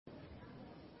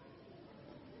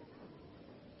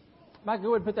Mike, go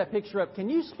ahead and put that picture up. Can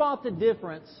you spot the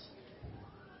difference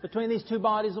between these two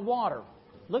bodies of water?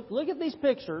 Look at these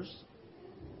pictures.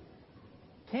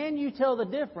 Can you tell the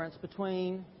difference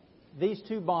between these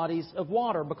two bodies of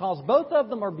water? Because both of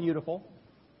them are beautiful.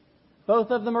 Both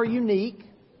of them are unique.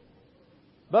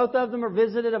 Both of them are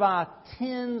visited by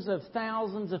tens of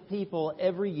thousands of people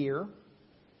every year.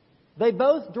 They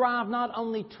both drive not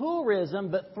only tourism,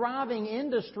 but thriving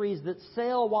industries that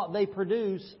sell what they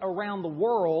produce around the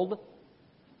world.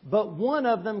 But one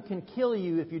of them can kill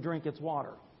you if you drink its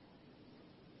water.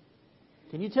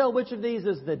 Can you tell which of these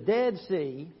is the Dead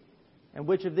Sea and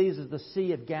which of these is the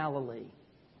Sea of Galilee?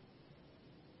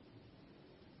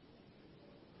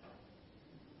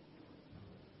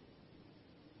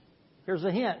 Here's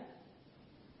a hint.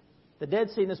 The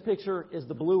Dead Sea in this picture is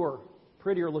the bluer,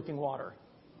 prettier looking water.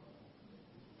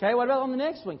 Okay, what about on the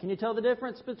next one? Can you tell the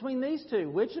difference between these two?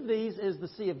 Which of these is the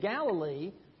Sea of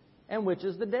Galilee and which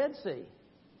is the Dead Sea?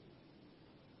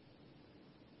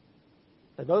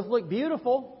 They both look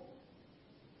beautiful.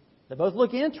 They both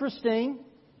look interesting.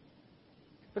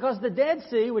 Because the Dead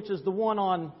Sea, which is the one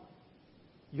on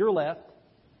your left,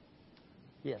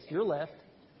 yes, your left,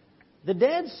 the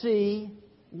Dead Sea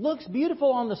looks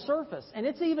beautiful on the surface, and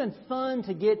it's even fun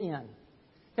to get in.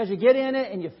 Because you get in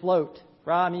it and you float,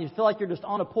 right? I mean, you feel like you're just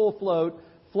on a pool float,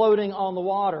 floating on the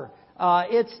water.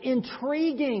 It's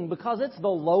intriguing because it's the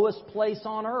lowest place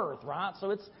on earth, right?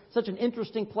 So it's such an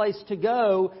interesting place to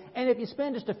go. And if you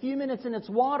spend just a few minutes in its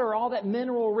water, all that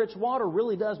mineral-rich water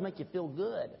really does make you feel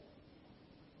good.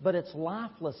 But it's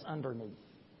lifeless underneath.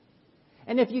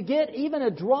 And if you get even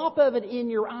a drop of it in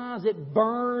your eyes, it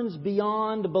burns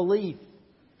beyond belief.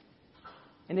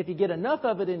 And if you get enough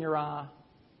of it in your eye,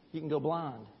 you can go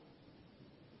blind.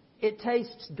 It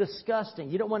tastes disgusting.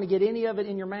 You don't want to get any of it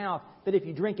in your mouth, but if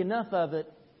you drink enough of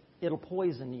it, it'll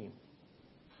poison you.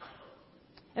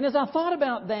 And as I thought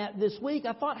about that this week,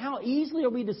 I thought, how easily are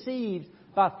we deceived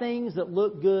by things that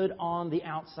look good on the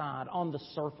outside, on the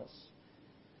surface?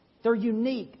 They're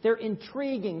unique, they're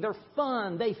intriguing, they're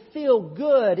fun, they feel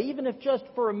good, even if just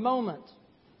for a moment.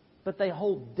 But they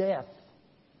hold death.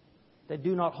 They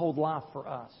do not hold life for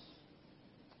us.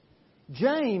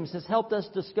 James has helped us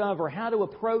discover how to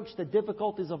approach the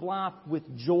difficulties of life with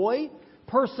joy,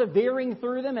 persevering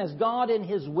through them as God in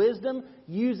His wisdom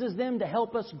uses them to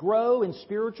help us grow in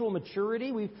spiritual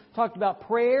maturity. We've talked about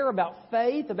prayer, about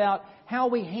faith, about how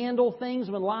we handle things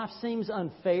when life seems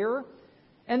unfair.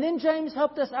 And then James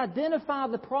helped us identify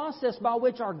the process by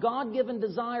which our God-given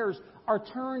desires are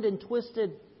turned and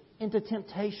twisted into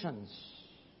temptations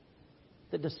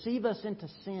that deceive us into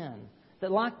sin,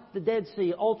 that like the Dead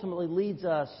Sea ultimately leads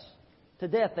us to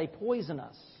death. They poison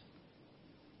us.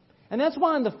 And that's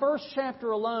why in the first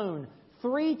chapter alone,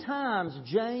 3 times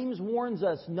James warns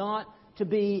us not to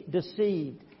be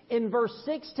deceived. In verse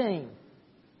 16,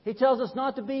 he tells us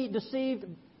not to be deceived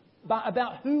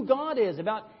about who God is,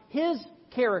 about His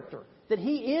character, that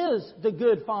He is the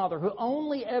good Father who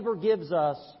only ever gives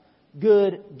us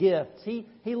good gifts. He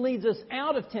leads us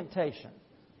out of temptation,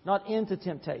 not into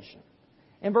temptation.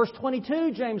 In verse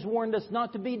 22, James warned us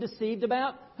not to be deceived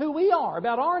about who we are,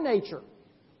 about our nature.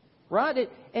 Right?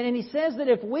 And he says that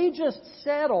if we just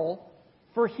settle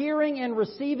for hearing and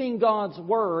receiving God's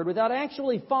Word without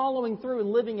actually following through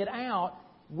and living it out,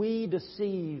 we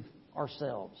deceive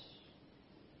ourselves.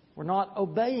 We're not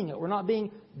obeying it. We're not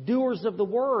being doers of the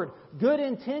Word. Good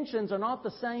intentions are not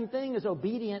the same thing as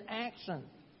obedient action.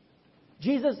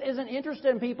 Jesus isn't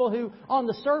interested in people who, on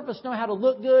the surface, know how to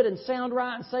look good and sound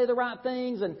right and say the right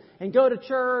things and go to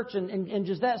church and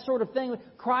just that sort of thing.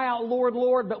 Cry out, Lord,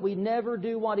 Lord, but we never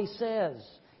do what He says.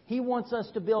 He wants us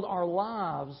to build our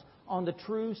lives on the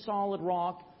true, solid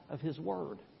rock of His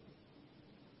Word.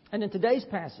 And in today's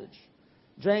passage,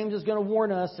 James is going to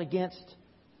warn us against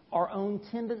our own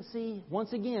tendency,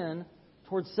 once again,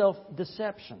 towards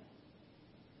self-deception.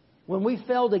 When we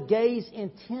fail to gaze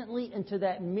intently into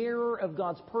that mirror of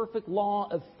God's perfect law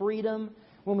of freedom,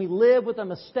 when we live with a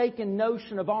mistaken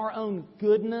notion of our own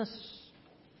goodness,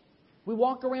 we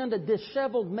walk around a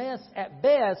disheveled mess at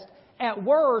best. At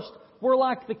worst, we're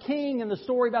like the king in the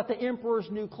story about the emperor's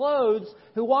new clothes,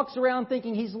 who walks around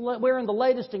thinking he's wearing the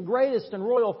latest and greatest in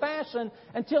royal fashion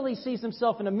until he sees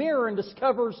himself in a mirror and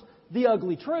discovers the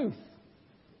ugly truth.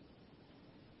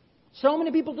 So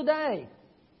many people today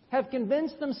have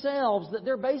convinced themselves that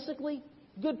they're basically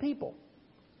good people.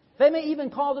 They may even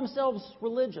call themselves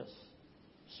religious,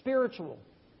 spiritual,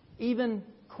 even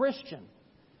Christian.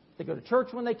 They go to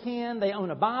church when they can, they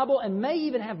own a Bible, and may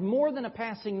even have more than a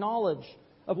passing knowledge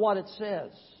of what it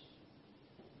says.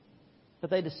 But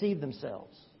they deceive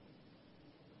themselves.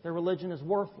 Their religion is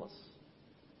worthless.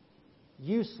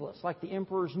 useless, like the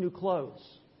emperor's new clothes.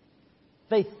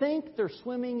 They think they're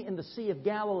swimming in the Sea of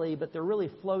Galilee, but they're really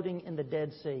floating in the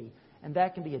Dead Sea. And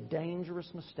that can be a dangerous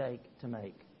mistake to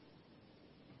make.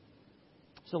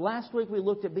 So last week we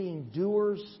looked at being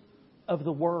doers of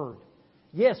the Word.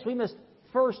 Yes, we must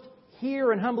first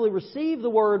hear and humbly receive the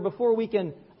Word before we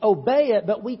can obey it,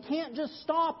 but we can't just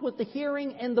stop with the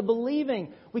hearing and the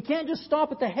believing. We can't just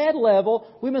stop at the head level.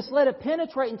 We must let it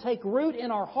penetrate and take root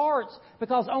in our hearts,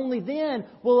 because only then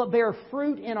will it bear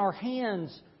fruit in our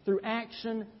hands through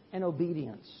action and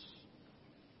obedience.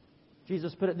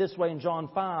 Jesus put it this way in John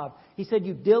 5. He said,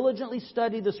 "You diligently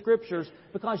study the Scriptures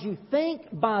because you think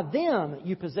by them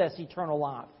you possess eternal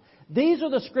life. These are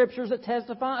the Scriptures that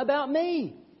testify about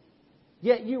me.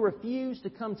 Yet you refuse to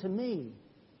come to me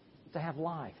to have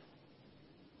life."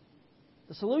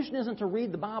 The solution isn't to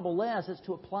read the Bible less, it's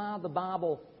to apply the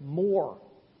Bible more.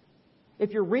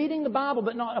 If you're reading the Bible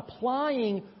but not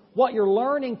applying what you're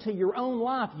learning to your own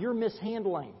life, you're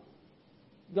mishandling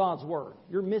God's Word.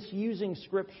 You're misusing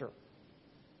Scripture.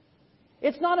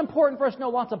 It's not important for us to know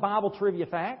lots of Bible trivia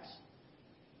facts.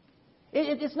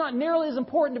 It's not nearly as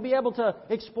important to be able to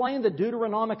explain the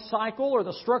Deuteronomic cycle or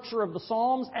the structure of the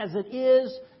Psalms as it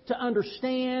is to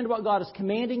understand what God is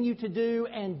commanding you to do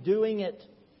and doing it,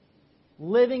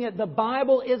 living it. The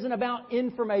Bible isn't about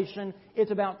information,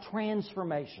 it's about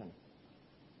transformation.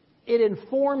 It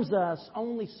informs us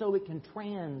only so it can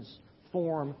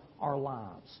transform our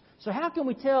lives. So how can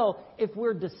we tell if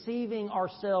we're deceiving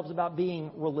ourselves about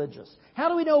being religious? How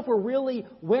do we know if we're really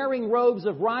wearing robes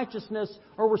of righteousness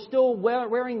or we're still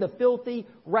wearing the filthy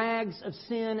rags of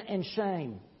sin and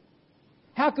shame?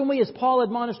 How can we, as Paul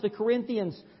admonished the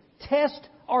Corinthians, test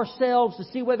ourselves to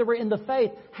see whether we're in the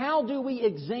faith? How do we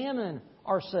examine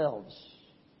ourselves?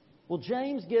 Well,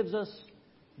 James gives us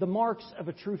the marks of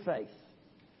a true faith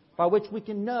by which we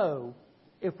can know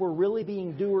if we're really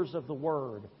being doers of the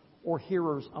Word or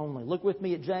hearers only. Look with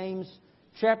me at James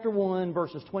chapter 1,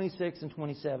 verses 26 and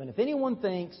 27. "If anyone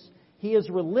thinks he is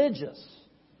religious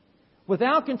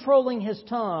without controlling his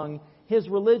tongue, his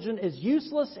religion is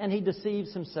useless and he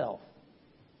deceives himself.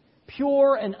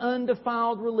 Pure and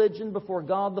undefiled religion before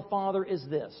God the Father is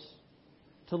this: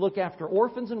 to look after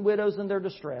orphans and widows in their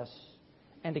distress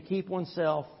and to keep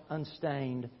oneself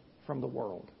unstained from the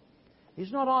world." These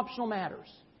are not optional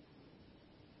matters.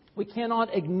 We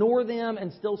cannot ignore them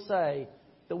and still say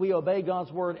that we obey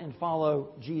God's Word and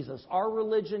follow Jesus. Our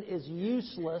religion is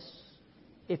useless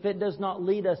if it does not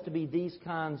lead us to be these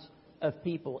kinds of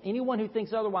people. Anyone who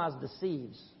thinks otherwise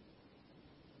deceives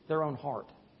their own heart.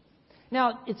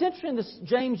 Now, it's interesting that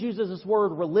James uses this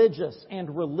word religious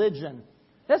and religion.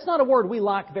 That's not a word we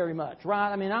like very much, right?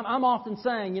 I mean, I'm often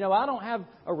saying, I don't have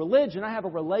a religion, I have a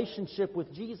relationship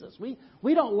with Jesus.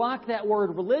 We don't like that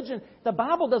word religion. The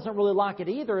Bible doesn't really like it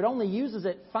either. It only uses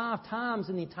it 5 times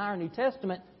in the entire New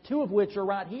Testament, 2 of which are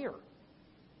right here.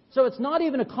 So it's not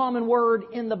even a common word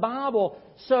in the Bible.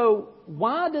 So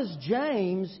why does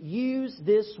James use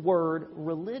this word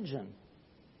religion?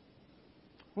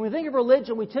 When we think of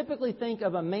religion, we typically think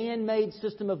of a man-made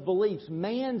system of beliefs,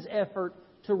 man's effort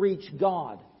to reach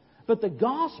God. But the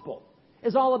gospel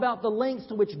is all about the lengths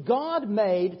to which God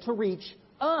made to reach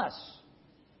us.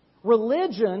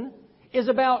 Religion is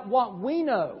about what we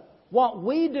know, what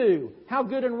we do, how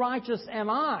good and righteous am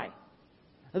I.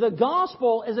 The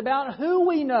gospel is about who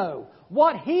we know,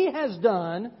 what He has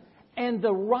done, and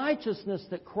the righteousness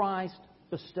that Christ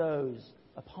bestows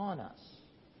upon us.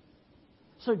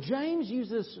 So James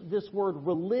uses this word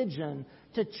religion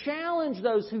to challenge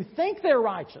those who think they're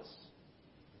righteous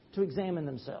to examine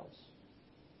themselves.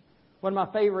 One of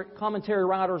my favorite commentary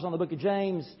writers on the book of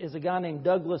James is a guy named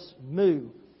Douglas Moo.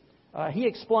 He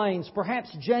explains, perhaps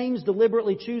James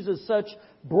deliberately chooses such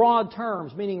broad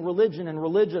terms, meaning religion and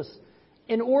religious,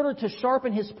 in order to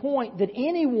sharpen his point that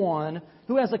anyone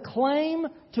who has a claim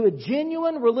to a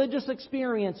genuine religious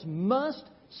experience must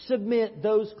submit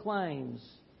those claims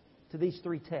to these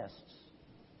 3 tests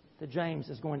that James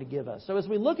is going to give us. So as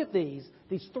we look at these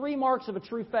 3 marks of a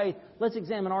true faith, let's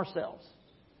examine ourselves.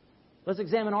 Let's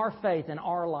examine our faith in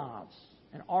our lives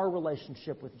and our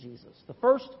relationship with Jesus. The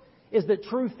first is that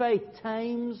true faith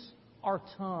tames our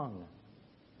tongue.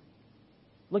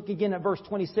 Look again at verse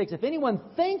 26. If anyone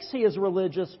thinks he is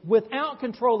religious without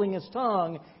controlling his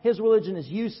tongue, his religion is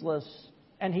useless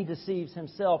and he deceives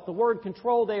himself. The word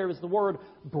control there is the word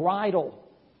bridle.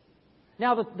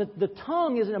 Now, the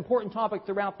tongue is an important topic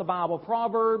throughout the Bible.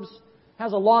 Proverbs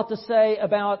has a lot to say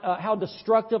about how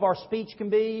destructive our speech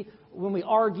can be when we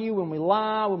argue, when we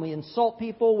lie, when we insult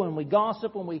people, when we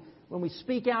gossip, when we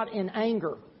speak out in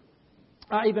anger.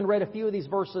 I even read a few of these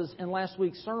verses in last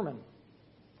week's sermon.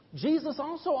 Jesus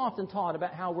also often taught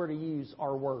about how we're to use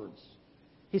our words.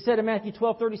 He said in Matthew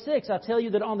 12:36, I tell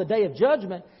you that on the day of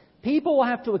judgment, people will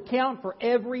have to account for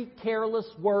every careless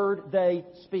word they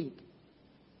speak,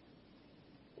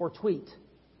 or tweet,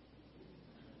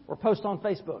 or post on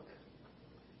Facebook.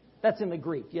 That's in the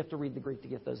Greek. You have to read the Greek to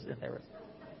get those in there.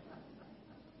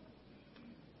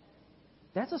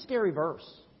 That's a scary verse.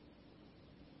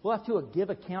 We'll have to give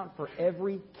account for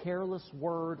every careless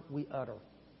word we utter.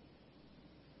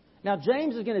 Now,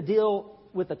 James is going to deal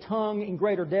with the tongue in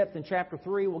greater depth in chapter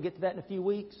 3. We'll get to that in a few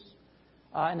weeks.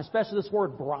 And especially this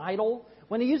word bridle.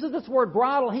 When he uses this word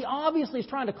bridle, he obviously is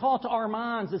trying to call to our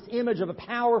minds this image of a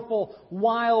powerful,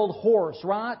 wild horse,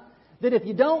 right? That if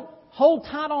you don't hold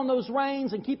tight on those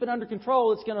reins and keep it under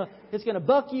control, it's going to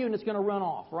buck you and it's going to run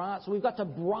off, right? So we've got to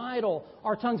bridle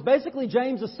our tongues. Basically,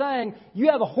 James is saying,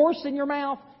 you have a horse in your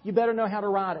mouth, you better know how to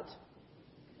ride it,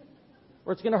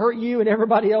 or it's going to hurt you and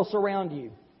everybody else around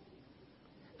you.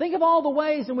 Think of all the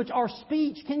ways in which our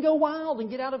speech can go wild and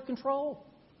get out of control.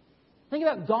 Think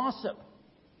about gossip.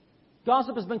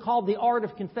 Gossip has been called the art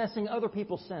of confessing other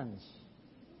people's sins.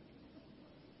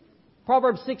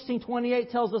 Proverbs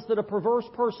 16:28 tells us that a perverse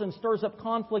person stirs up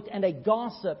conflict and a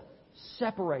gossip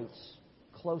separates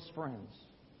close friends.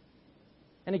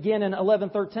 And again in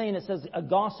 11:13 it says, a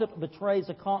gossip betrays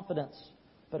a confidence,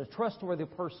 but a trustworthy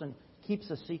person keeps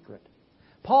a secret.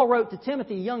 Paul wrote to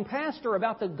Timothy, a young pastor,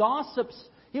 about the gossips.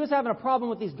 He was having a problem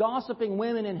with these gossiping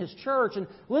women in his church. And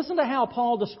listen to how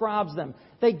Paul describes them.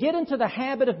 They get into the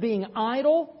habit of being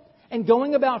idle and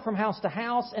going about from house to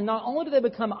house. And not only do they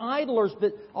become idlers,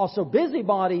 but also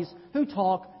busybodies who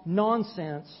talk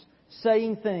nonsense,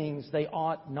 saying things they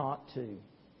ought not to.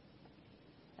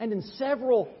 And in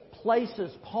several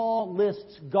places, Paul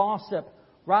lists gossip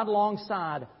right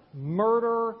alongside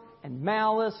murder and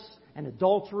malice and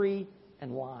adultery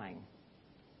and lying.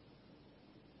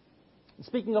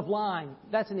 Speaking of lying,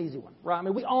 that's an easy one, right? I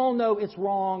mean, we all know it's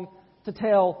wrong to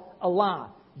tell a lie.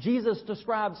 Jesus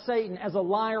describes Satan as a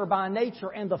liar by nature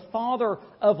and the father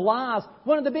of lies.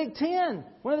 One of the big 10,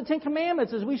 one of the 10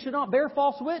 commandments is we should not bear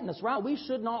false witness, right? We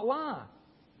should not lie.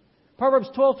 Proverbs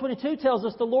 12:22 tells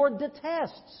us the Lord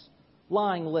detests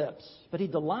lying lips, but He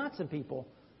delights in people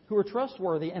who are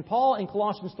trustworthy. And Paul in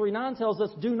Colossians 3:9 tells us,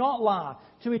 do not lie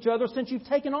to each other since you've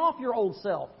taken off your old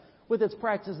self with its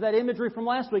practices. That imagery from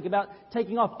last week about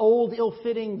taking off old,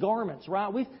 ill-fitting garments,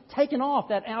 right? We've taken off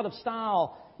that out of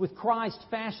style with Christ's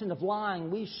fashion of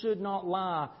lying. We should not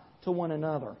lie to one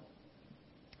another.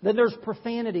 Then there's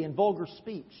profanity and vulgar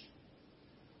speech,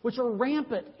 which are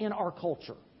rampant in our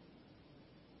culture.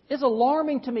 It's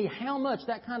alarming to me how much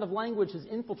that kind of language has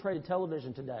infiltrated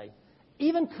television today.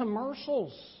 Even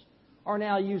commercials are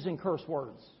now using curse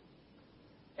words.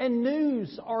 And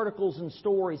news articles and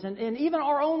stories. And even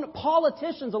our own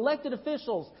politicians, elected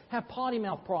officials, have potty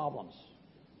mouth problems.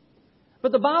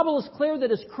 But the Bible is clear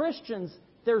that as Christians,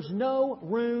 there's no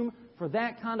room for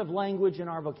that kind of language in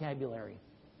our vocabulary.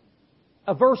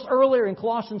 A verse earlier in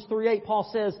Colossians 3:8, Paul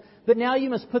says, but now you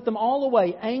must put them all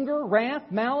away, anger, wrath,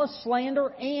 malice, slander,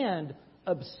 and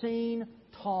obscene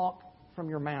talk from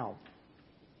your mouth.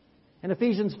 In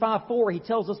Ephesians 5:4, he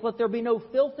tells us, let there be no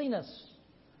filthiness,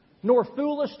 nor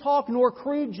foolish talk, nor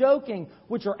crude joking,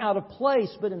 which are out of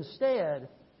place, but instead,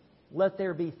 let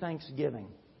there be thanksgiving.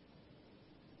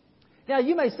 Now,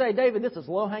 you may say, David, this is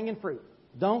low-hanging fruit.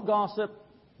 Don't gossip,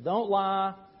 don't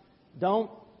lie, don't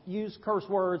use curse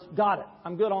words. Got it.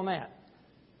 I'm good on that.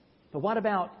 But what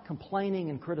about complaining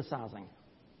and criticizing?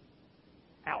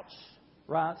 Ouch,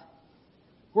 right?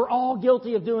 We're all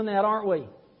guilty of doing that, aren't we?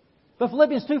 But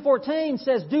Philippians 2:14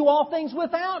 says, do all things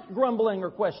without grumbling or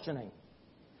questioning.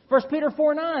 1 Peter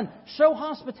 4:9, show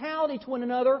hospitality to one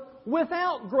another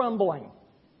without grumbling.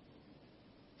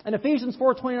 And Ephesians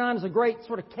 4:29 is a great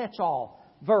sort of catch-all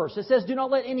verse. It says, do not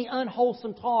let any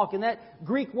unwholesome talk. And that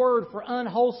Greek word for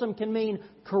unwholesome can mean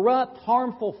corrupt,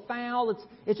 harmful, foul.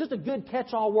 It's just a good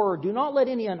catch-all word. Do not let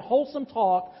any unwholesome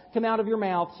talk come out of your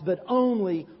mouths, but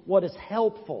only what is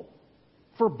helpful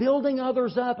for building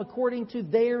others up according to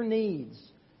their needs,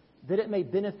 that it may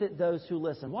benefit those who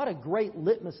listen. What a great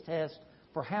litmus test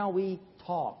for how we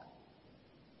talk.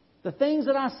 The things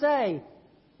that I say,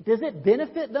 does it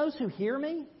benefit those who hear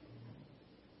me?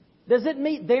 Does it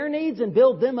meet their needs and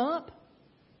build them up?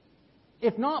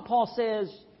 If not, Paul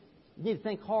says, you need to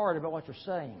think hard about what you're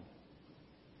saying.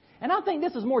 And I think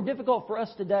this is more difficult for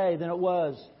us today than it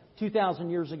was 2,000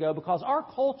 years ago, because our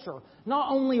culture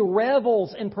not only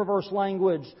revels in perverse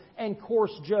language and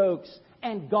coarse jokes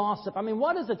and gossip. I mean,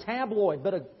 what is a tabloid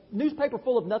but a newspaper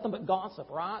full of nothing but gossip,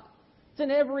 right? It's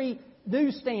in every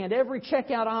newsstand, every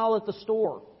checkout aisle at the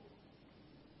store.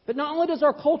 But not only does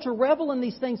our culture revel in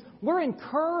these things, we're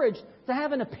encouraged to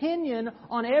have an opinion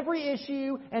on every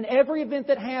issue and every event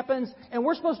that happens, and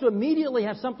we're supposed to immediately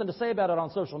have something to say about it on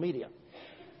social media.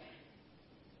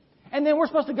 And then we're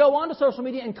supposed to go on to social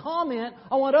media and comment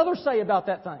on what others say about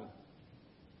that thing.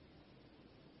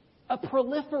 A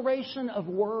proliferation of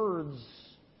words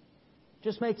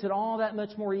just makes it all that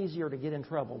much more easier to get in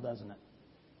trouble, doesn't it?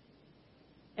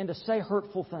 And to say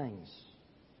hurtful things.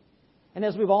 And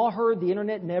as we've all heard, the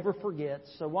Internet never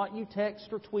forgets. So what you text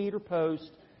or tweet or post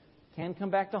can come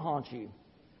back to haunt you.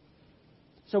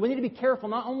 So we need to be careful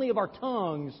not only of our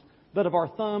tongues, but of our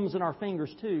thumbs and our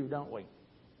fingers too, don't we?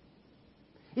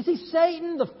 You see,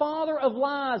 Satan, the father of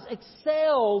lies,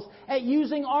 excels at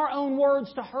using our own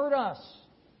words to hurt us,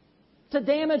 to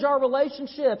damage our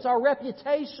relationships, our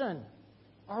reputation,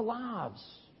 our lives.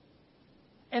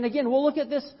 And again, we'll look at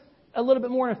this a little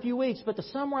bit more in a few weeks, but to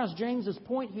summarize James's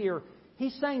point here,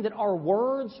 he's saying that our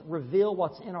words reveal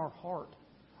what's in our heart.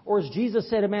 Or as Jesus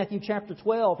said in Matthew chapter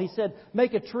 12, He said,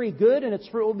 make a tree good and its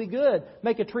fruit will be good.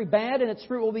 Make a tree bad and its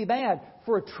fruit will be bad.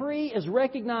 For a tree is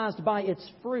recognized by its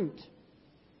fruit.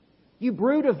 You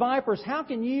brood of vipers, how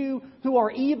can you who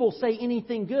are evil say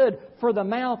anything good? For the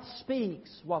mouth speaks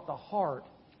what the heart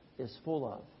is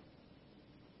full of.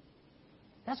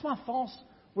 That's why false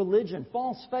religion,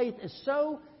 false faith is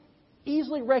so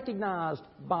easily recognized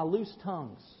by loose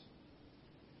tongues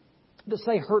that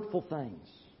say hurtful things.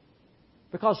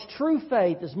 Because true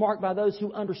faith is marked by those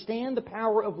who understand the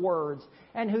power of words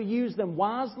and who use them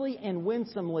wisely and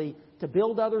winsomely to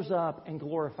build others up and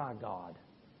glorify God.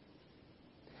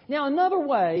 Now, another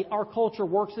way our culture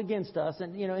works against us,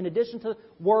 and in addition to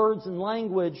words and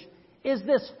language, is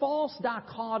this false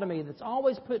dichotomy that's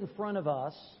always put in front of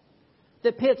us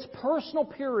that pits personal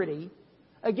purity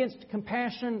against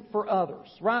compassion for others,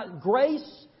 right?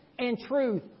 Grace and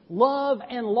truth, love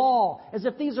and law, as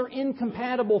if these are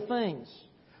incompatible things.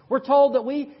 We're told that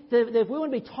if we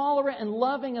want to be tolerant and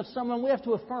loving of someone, we have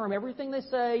to affirm everything they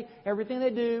say, everything they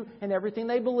do, and everything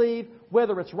they believe,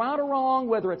 whether it's right or wrong,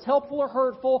 whether it's helpful or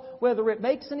hurtful, whether it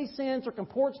makes any sense or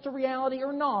comports to reality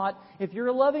or not. If you're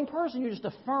a loving person, you just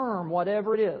affirm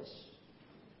whatever it is.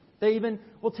 They even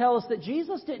will tell us that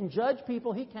Jesus didn't judge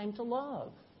people, He came to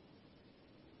love.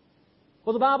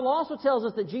 Well, the Bible also tells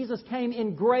us that Jesus came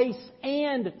in grace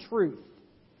and truth.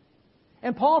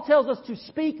 And Paul tells us to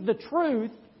speak the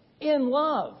truth in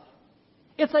love.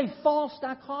 It's a false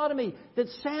dichotomy that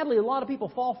sadly a lot of people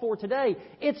fall for today.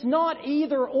 It's not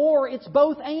either or, it's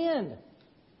both and.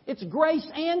 It's grace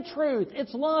and truth.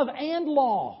 It's love and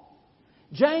law.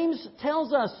 James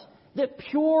tells us that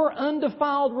pure,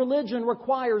 undefiled religion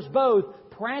requires both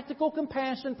practical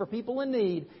compassion for people in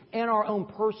need and our own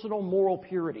personal moral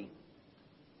purity.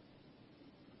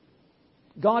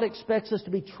 God expects us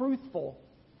to be truthful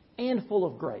and full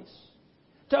of grace,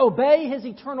 to obey His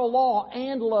eternal law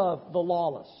and love the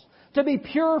lawless, to be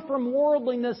pure from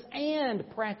worldliness and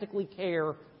practically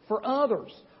care for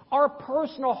others. Our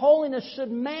personal holiness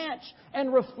should match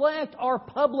and reflect our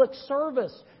public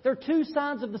service. They're two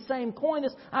sides of the same coin.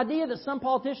 This idea that some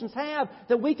politicians have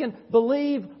that we can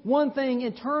believe one thing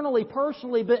internally,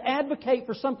 personally, but advocate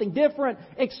for something different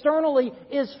externally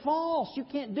is false. You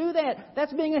can't do that.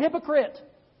 That's being a hypocrite.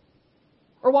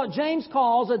 Or what James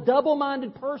calls a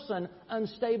double-minded person,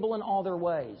 unstable in all their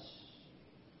ways.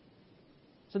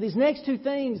 So these next two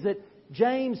things that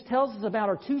James tells us about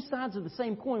are two sides of the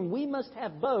same coin. We must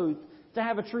have both to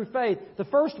have a true faith. The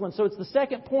first one, so it's the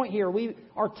second point here.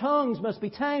 Our tongues must be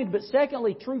tamed, but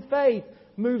secondly, true faith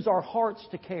moves our hearts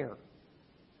to care.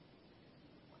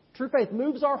 True faith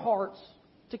moves our hearts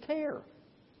to care.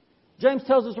 James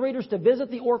tells his readers to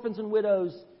visit the orphans and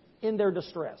widows in their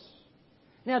distress.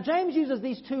 Now, James uses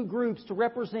these two groups to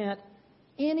represent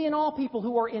any and all people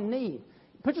who are in need.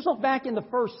 Put yourself back in the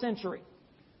first century.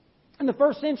 In the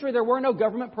first century, there were no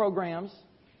government programs.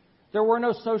 There were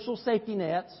no social safety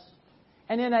nets.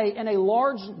 And in a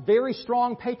large, very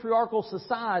strong patriarchal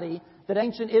society that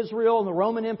ancient Israel and the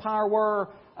Roman Empire were,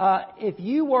 if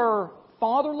you were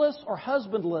fatherless or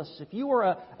husbandless, if you were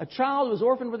a child who was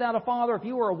orphaned without a father, if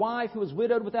you were a wife who was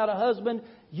widowed without a husband,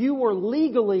 you were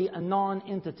legally a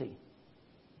non-entity.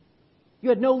 You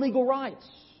had no legal rights.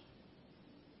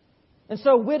 And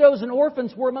so widows and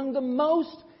orphans were among the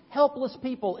most helpless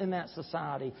people in that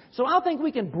society. So I think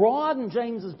we can broaden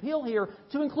James's appeal here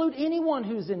to include anyone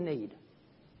who's in need.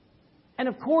 And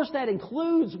of course that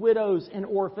includes widows and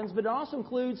orphans, but it also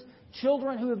includes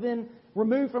children who have been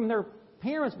removed from their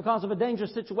parents because of a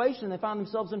dangerous situation and they find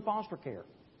themselves in foster care.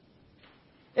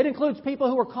 It includes people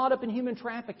who are caught up in human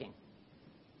trafficking.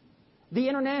 The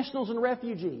internationals and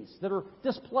refugees that are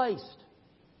displaced.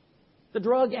 The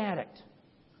drug addict.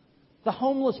 the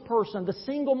homeless person, the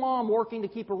single mom working to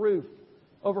keep a roof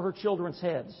over her children's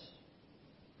heads?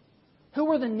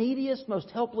 Who are the neediest, most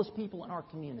helpless people in our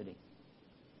community?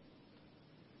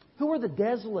 Who are the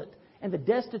desolate and the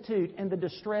destitute and the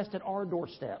distressed at our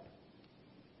doorstep?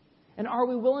 And are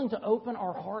we willing to open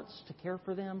our hearts to care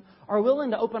for them? Are we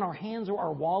willing to open our hands or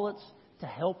our wallets to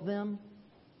help them?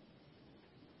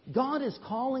 God is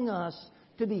calling us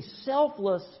to be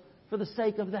selfless for the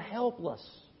sake of the helpless.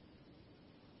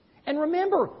 And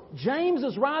remember, James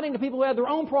is writing to people who have their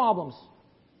own problems.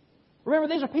 Remember,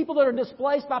 these are people that are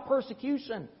displaced by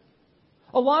persecution.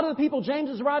 A lot of the people James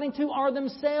is writing to are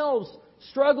themselves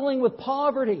struggling with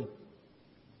poverty.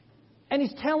 And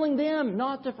he's telling them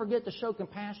not to forget to show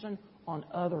compassion on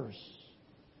others.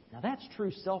 Now that's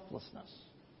true selflessness.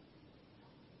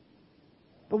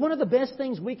 But one of the best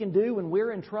things we can do when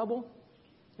we're in trouble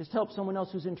is to help someone else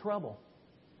who's in trouble.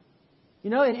 You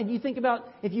know, and you think about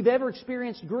if you've ever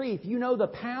experienced grief, you know the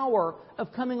power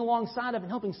of coming alongside of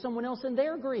and helping someone else in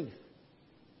their grief.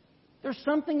 There's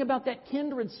something about that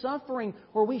kindred suffering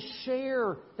where we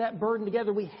share that burden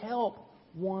together. We help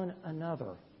one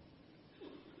another.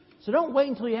 So don't wait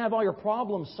until you have all your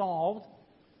problems solved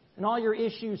and all your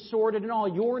issues sorted and all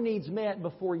your needs met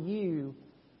before you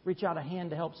reach out a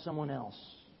hand to help someone else.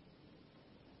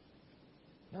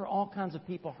 There are all kinds of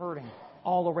people hurting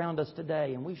all around us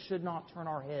today, and we should not turn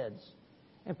our heads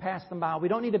and pass them by. We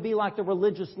don't need to be like the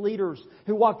religious leaders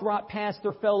who walked right past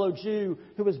their fellow Jew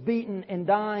who was beaten and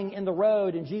dying in the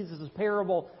road in Jesus'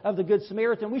 parable of the Good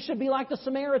Samaritan. We should be like the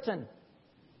Samaritan.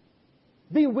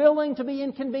 Be willing to be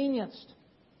inconvenienced,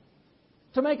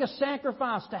 to make a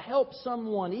sacrifice to help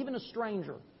someone, even a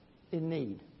stranger, in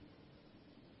need.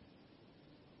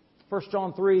 1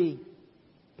 John 3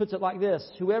 puts it like this: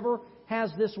 whoever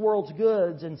has this world's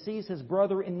goods and sees his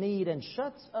brother in need and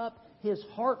shuts up his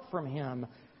heart from him,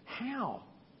 how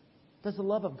does the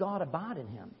love of God abide in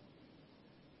him?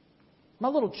 My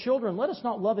little children, let us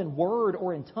not love in word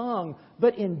or in tongue,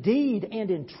 but in deed and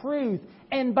in truth.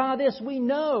 And by this we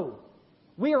know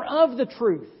we are of the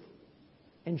truth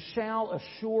and shall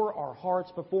assure our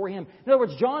hearts before Him. In other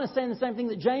words, John is saying the same thing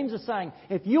that James is saying.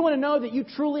 If you want to know that you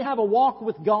truly have a walk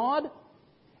with God,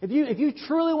 if you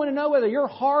truly want to know whether your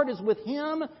heart is with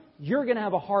Him, you're going to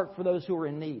have a heart for those who are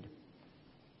in need.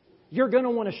 You're going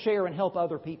to want to share and help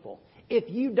other people. If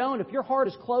you don't, if your heart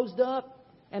is closed up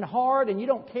and hard and you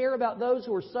don't care about those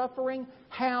who are suffering,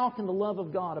 how can the love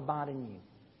of God abide in you?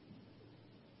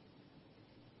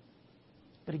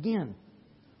 But again,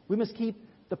 we must keep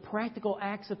the practical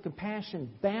acts of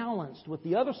compassion balanced with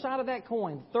the other side of that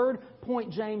coin. The third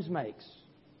point James makes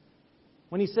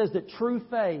when he says that true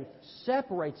faith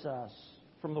separates us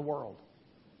from the world.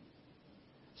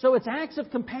 So it's acts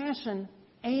of compassion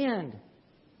and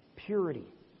purity.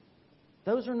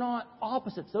 Those are not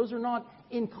opposites. Those are not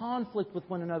in conflict with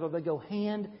one another. They go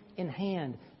hand in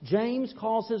hand. James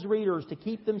calls his readers to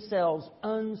keep themselves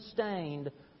unstained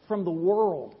from the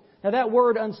world. Now that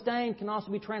word unstained can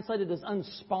also be translated as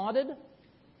unspotted,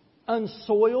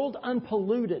 unsoiled,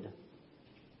 unpolluted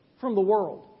from the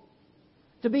world.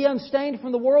 To be unstained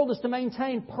from the world is to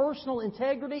maintain personal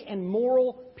integrity and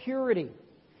moral purity.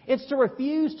 It's to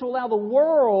refuse to allow the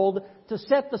world to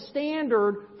set the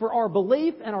standard for our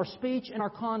belief and our speech and our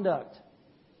conduct.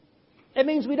 It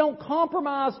means we don't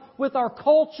compromise with our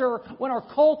culture when our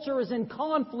culture is in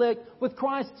conflict with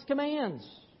Christ's commands.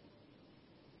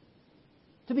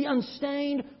 To be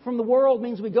unstained from the world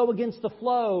means we go against the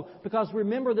flow because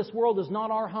remember, this world is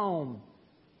not our home.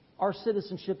 Our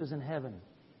citizenship is in heaven.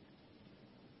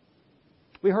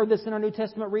 We heard this in our New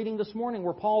Testament reading this morning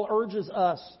where Paul urges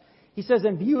us. He says,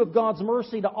 in view of God's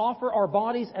mercy, to offer our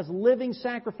bodies as living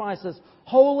sacrifices,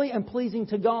 holy and pleasing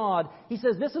to God. He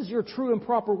says, this is your true and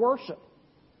proper worship.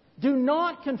 Do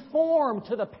not conform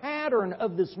to the pattern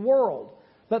of this world,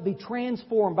 but be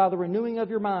transformed by the renewing of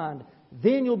your mind.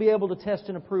 Then you'll be able to test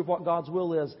and approve what God's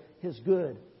will is, His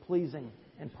good, pleasing,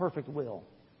 and perfect will.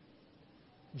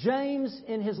 James,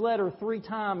 in his letter, 3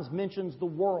 times mentions the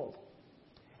world.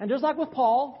 And just like with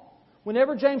Paul,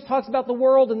 whenever James talks about the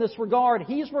world in this regard,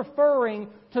 he's referring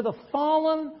to the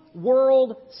fallen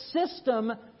world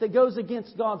system that goes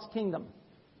against God's kingdom.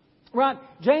 Right?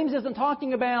 James isn't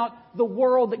talking about the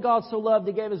world that God so loved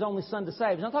He gave His only Son to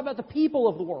save. He's not talking about the people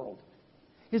of the world.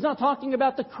 He's not talking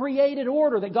about the created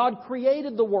order, that God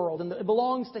created the world and that it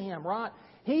belongs to Him, right?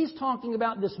 He's talking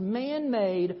about this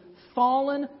man-made,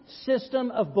 fallen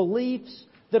system of beliefs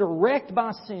that are wrecked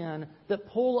by sin that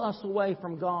pull us away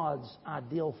from God's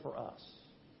ideal for us.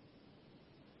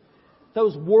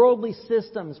 Those worldly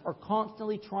systems are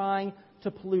constantly trying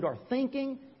to pollute our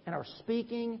thinking and our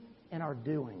speaking and our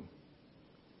doing.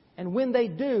 And when they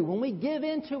do, when we give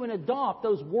into and adopt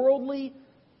those worldly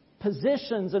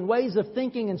positions and ways of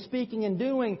thinking and speaking and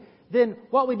doing, then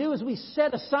what we do is we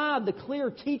set aside the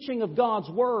clear teaching of God's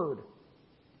Word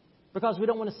because we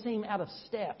don't want to seem out of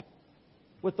step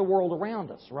with the world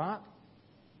around us, right?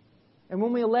 And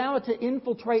when we allow it to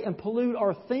infiltrate and pollute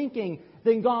our thinking,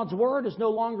 then God's Word is no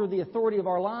longer the authority of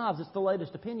our lives. It's the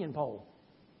latest opinion poll.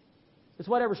 It's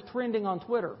whatever's trending on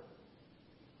Twitter.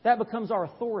 That becomes our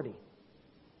authority.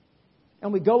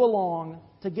 And we go along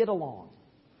to get along.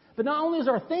 But not only is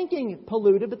our thinking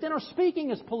polluted, but then our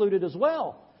speaking is polluted as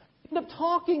well. We end up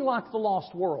talking like the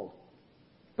lost world.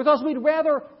 Because we'd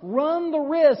rather run the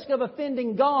risk of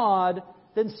offending God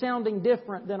than sounding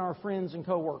different than our friends and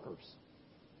coworkers.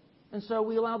 And so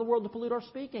we allow the world to pollute our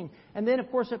speaking. And then,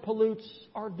 of course, it pollutes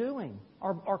our doing,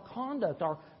 our conduct,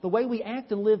 the way we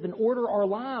act and live and order our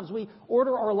lives. We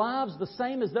order our lives the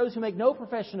same as those who make no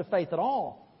profession of faith at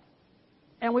all.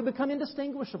 And we become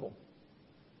indistinguishable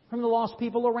from the lost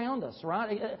people around us,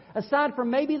 right? Aside from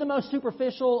maybe the most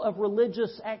superficial of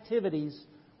religious activities,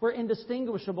 we're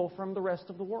indistinguishable from the rest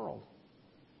of the world.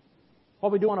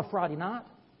 What we do on a Friday night,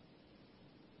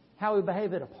 how we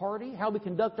behave at a party, how we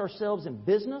conduct ourselves in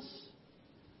business,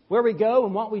 where we go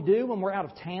and what we do when we're out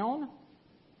of town.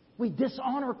 We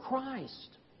dishonor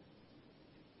Christ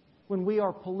when we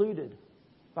are polluted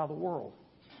by the world.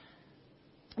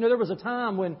 You know, there was a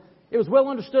time when it was well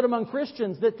understood among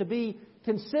Christians that to be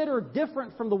considered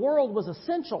different from the world was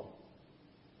essential.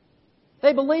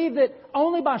 They believed that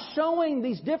only by showing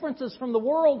these differences from the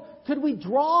world could we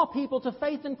draw people to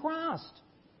faith in Christ.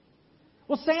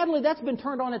 Well, sadly, that's been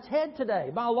turned on its head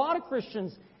today by a lot of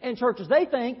Christians and churches. They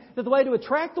think that the way to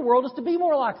attract the world is to be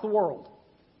more like the world.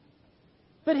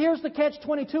 But here's the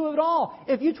catch-22 of it all.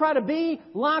 If you try to be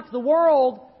like the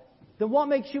world, then what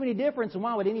makes you any difference, and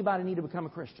why would anybody need to become a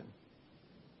Christian?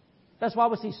 That's why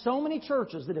we see so many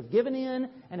churches that have given in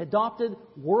and adopted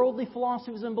worldly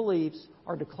philosophies and beliefs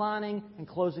are declining and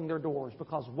closing their doors.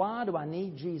 Because why do I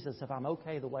need Jesus if I'm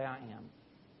okay the way I am?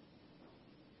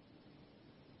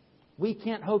 We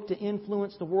can't hope to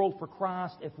influence the world for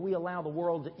Christ if we allow the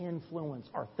world to influence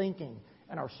our thinking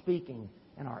and our speaking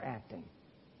and our acting.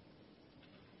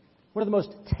 One of the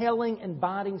most telling and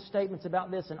biting statements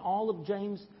about this in all of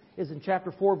James is in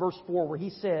chapter 4, verse 4, where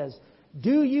he says,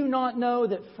 "Do you not know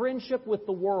that friendship with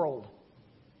the world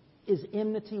is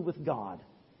enmity with God?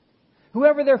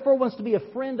 Whoever therefore wants to be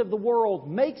a friend of the world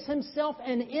makes himself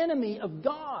an enemy of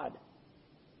God."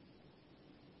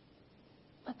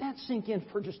 Let that sink in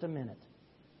for just a minute.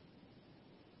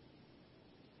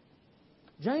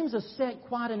 James has set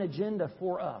quite an agenda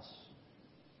for us.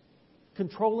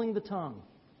 Controlling the tongue,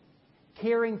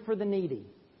 caring for the needy,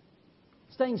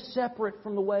 staying separate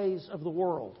from the ways of the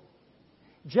world.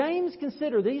 James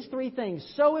considered these three things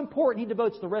so important he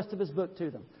devotes the rest of his book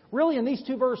to them. Really, in these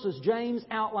two verses, James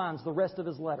outlines the rest of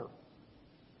his letter.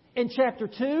 In chapter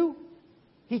 2,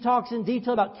 he talks in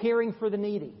detail about caring for the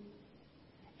needy.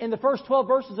 In the first 12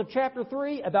 verses of chapter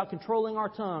 3, about controlling our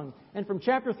tongue. And from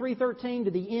chapter 3:13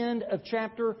 to the end of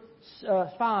chapter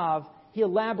 5, he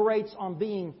elaborates on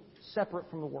being separate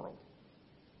from the world.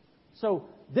 So,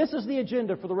 this is the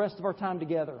agenda for the rest of our time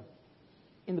together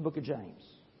in the book of James.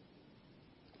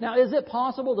 Now, is it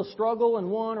possible to struggle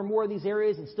in one or more of these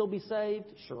areas and still be saved?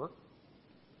 Sure.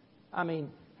 I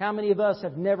mean, how many of us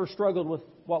have never struggled with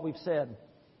what we've said?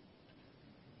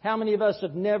 How many of us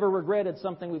have never regretted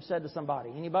something we've said to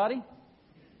somebody? Anybody?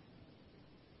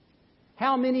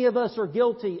 How many of us are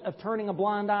guilty of turning a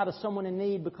blind eye to someone in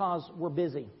need because we're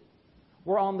busy?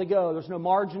 We're on the go. There's no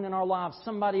margin in our lives.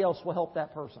 Somebody else will help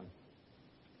that person.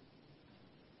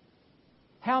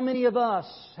 How many of us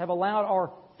have allowed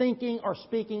our thinking, our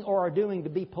speaking, or our doing to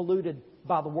be polluted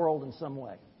by the world in some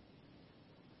way?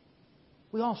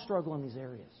 We all struggle in these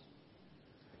areas.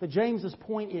 But James's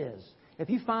point is, if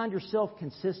you find yourself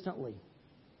consistently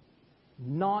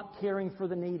not caring for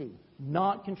the needy,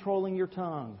 not controlling your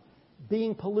tongue,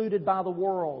 being polluted by the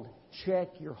world, check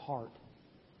your heart.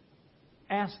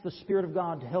 Ask the Spirit of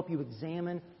God to help you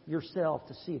examine yourself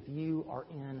to see if you are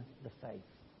in the faith.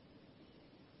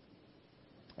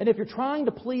 And if you're trying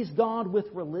to please God with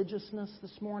religiousness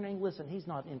this morning, listen, He's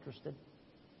not interested.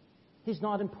 He's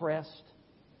not impressed.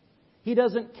 He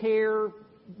doesn't care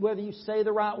whether you say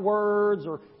the right words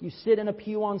or you sit in a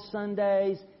pew on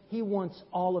Sundays. He wants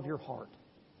all of your heart,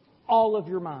 all of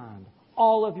your mind,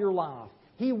 all of your life.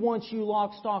 He wants you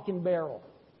lock, stock, and barrel,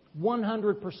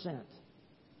 100%.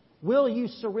 Will you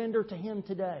surrender to Him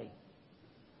today?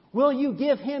 Will you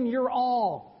give Him your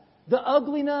all? The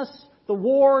ugliness, the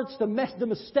warts, the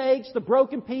mistakes, the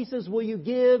broken pieces, will you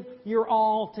give your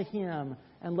all to Him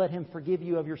and let Him forgive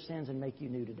you of your sins and make you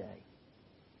new today?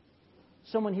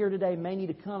 Someone here today may need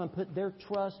to come and put their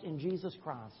trust in Jesus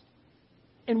Christ.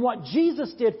 In what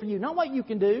Jesus did for you, not what you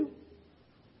can do.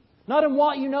 Not in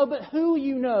what you know, but who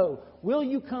you know. Will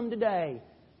you come today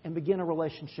and begin a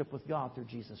relationship with God through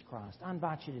Jesus Christ? I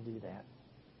invite you to do that.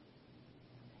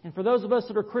 And for those of us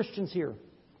that are Christians here,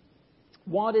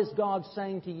 what is God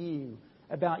saying to you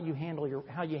about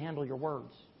how you handle your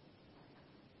words?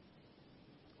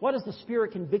 What is the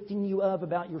Spirit convicting you of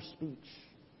about your speech?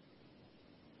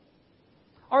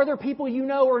 Are there people you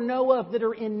know or know of that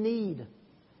are in need?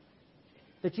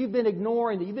 That you've been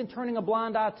ignoring, that you've been turning a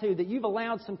blind eye to, that you've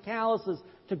allowed some calluses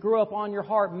to grow up on your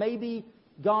heart? Maybe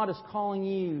God is calling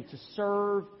you to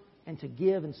serve and to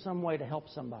give in some way to help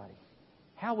somebody.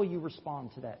 How will you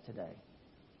respond to that today?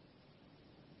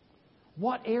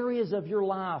 What areas of your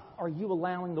life are you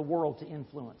allowing the world to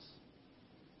influence?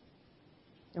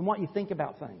 And what you think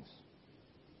about things?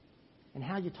 And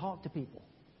how you talk to people?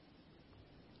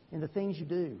 And the things you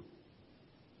do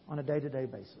on a day-to-day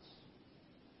basis?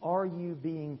 Are you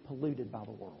being polluted by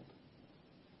the world?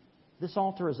 This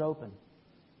altar is open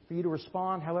for you to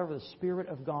respond however the Spirit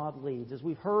of God leads. As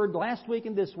we've heard last week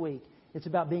and this week, it's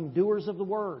about being doers of the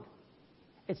Word.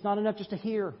 It's not enough just to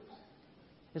hear.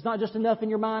 It's not just enough in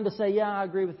your mind to say, yeah, I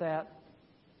agree with that.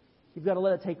 You've got to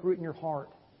let it take root in your heart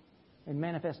and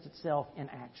manifest itself in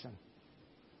action.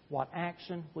 What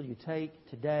action will you take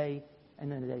today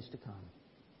and in the days to come?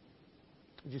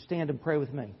 Would you stand and pray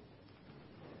with me?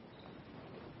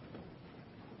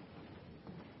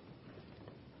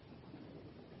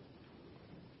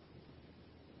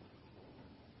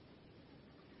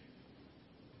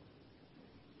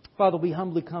 Father, we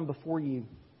humbly come before You.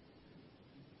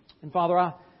 And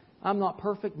Father, I'm not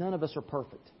perfect. None of us are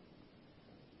perfect.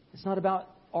 It's not about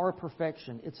our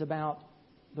perfection. It's about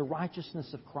the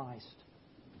righteousness of Christ.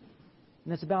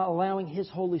 And it's about allowing His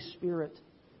Holy Spirit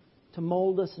to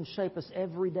mold us and shape us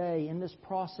every day in this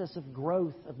process of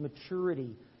growth, of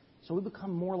maturity, so we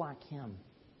become more like Him.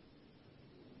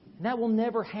 And that will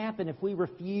never happen if we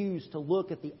refuse to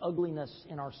look at the ugliness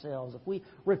in ourselves, if we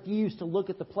refuse to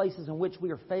look at the places in which we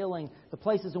are failing, the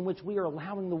places in which we are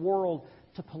allowing the world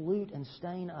to pollute and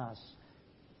stain us.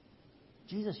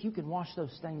 Jesus, You can wash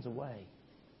those stains away.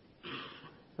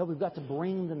 But we've got to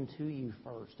bring them to You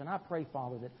first. And I pray,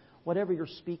 Father, that whatever You're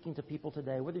speaking to people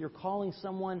today, whether You're calling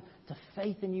someone to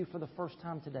faith in You for the first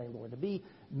time today, Lord, to be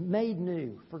made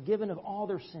new, forgiven of all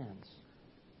their sins,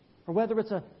 or whether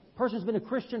it's a person who's been a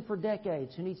Christian for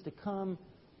decades who needs to come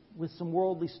with some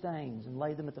worldly stains and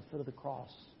lay them at the foot of the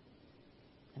cross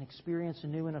and experience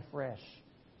anew and afresh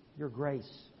Your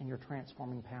grace and Your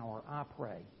transforming power, I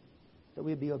pray that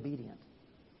we would be obedient.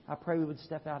 I pray we would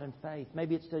step out in faith.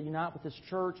 Maybe it's to unite with this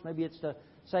church. Maybe it's to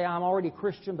say, I'm already a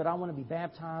Christian, but I want to be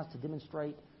baptized to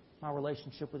demonstrate my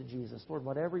relationship with Jesus. Lord,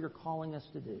 whatever You're calling us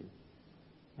to do,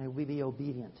 may we be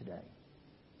obedient today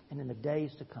and in the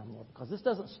days to come, Lord, because this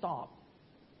doesn't stop.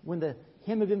 When the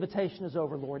hymn of invitation is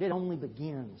over, Lord, it only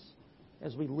begins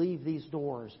as we leave these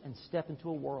doors and step into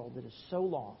a world that is so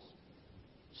lost,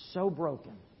 so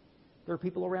broken. There are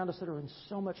people around us that are in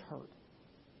so much hurt.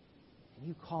 And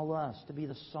You call us to be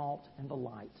the salt and the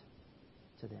light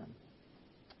to them.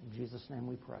 In Jesus' name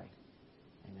we pray.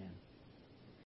 Amen.